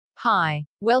Hi,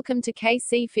 welcome to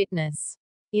KC Fitness.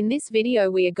 In this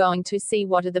video we are going to see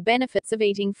what are the benefits of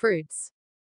eating fruits.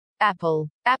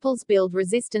 Apple. Apples build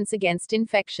resistance against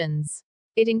infections.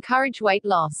 It encourage weight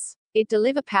loss. It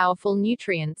deliver powerful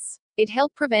nutrients. It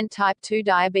help prevent type 2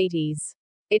 diabetes.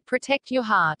 It protect your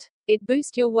heart. It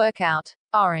boost your workout.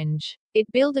 Orange.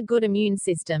 It build a good immune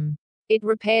system. It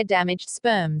repair damaged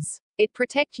sperms. It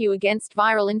protect you against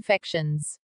viral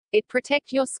infections. It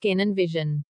protect your skin and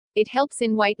vision. It helps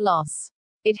in weight loss.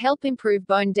 It help improve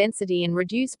bone density and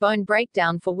reduce bone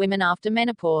breakdown for women after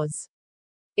menopause.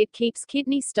 It keeps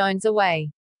kidney stones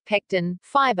away. Pectin,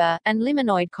 fibre, and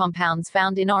liminoid compounds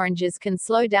found in oranges can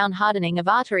slow down hardening of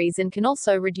arteries and can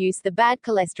also reduce the bad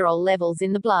cholesterol levels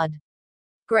in the blood.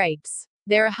 Grapes.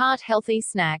 They're a heart-healthy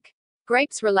snack.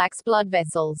 Grapes relax blood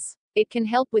vessels. It can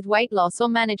help with weight loss or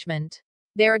management.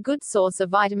 They're a good source of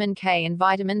vitamin K and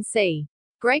vitamin C.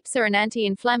 Grapes are an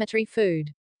anti-inflammatory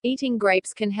food. Eating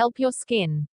grapes can help your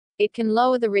skin. It can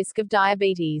lower the risk of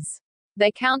diabetes.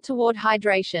 They count toward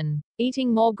hydration.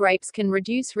 Eating more grapes can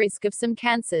reduce risk of some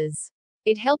cancers.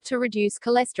 It helps to reduce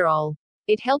cholesterol.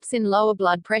 It helps in lower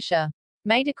blood pressure.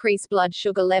 May decrease blood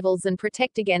sugar levels and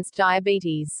protect against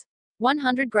diabetes.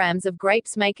 100 grams of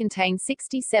grapes may contain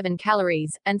 67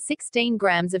 calories, and 16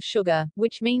 grams of sugar,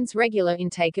 which means regular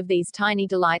intake of these tiny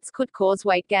delights could cause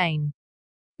weight gain.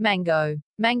 Mango.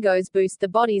 Mangoes boost the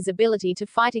body's ability to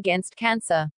fight against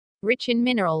cancer. Rich in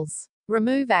minerals.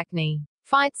 Remove acne.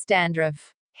 Fights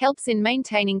dandruff. Helps in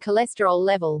maintaining cholesterol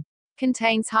level.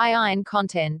 Contains high iron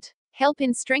content. Help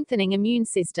in strengthening immune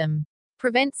system.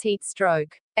 Prevents heat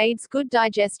stroke. Aids good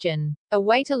digestion. A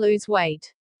way to lose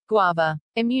weight. Guava.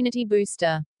 Immunity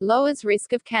booster. Lowers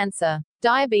risk of cancer.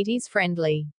 Diabetes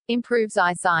friendly. Improves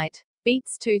eyesight.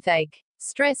 Beats toothache.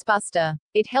 Stress buster.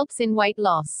 It helps in weight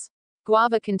loss.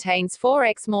 Guava contains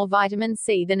 4x more vitamin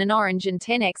C than an orange and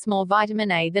 10x more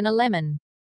vitamin A than a lemon.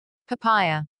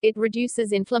 Papaya. It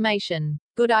reduces inflammation.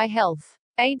 Good eye health.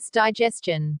 Aids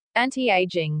digestion.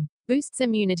 Anti-aging. Boosts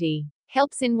immunity.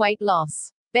 Helps in weight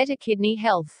loss. Better kidney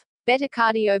health. Better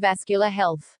cardiovascular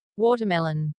health.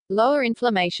 Watermelon. Lower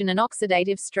inflammation and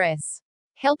oxidative stress.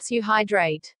 Helps you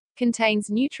hydrate. Contains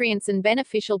nutrients and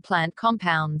beneficial plant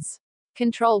compounds.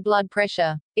 Control blood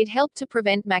pressure. It helps to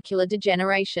prevent macular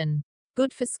degeneration.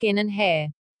 Good for skin and hair.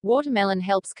 Watermelon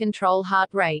helps control heart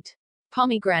rate.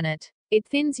 Pomegranate. It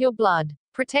thins your blood.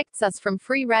 Protects us from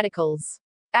free radicals.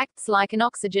 Acts like an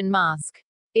oxygen mask.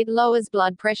 It lowers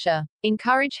blood pressure.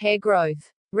 Encourage hair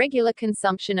growth. Regular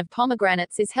consumption of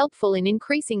pomegranates is helpful in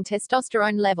increasing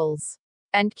testosterone levels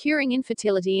and curing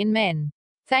infertility in men.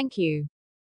 Thank you.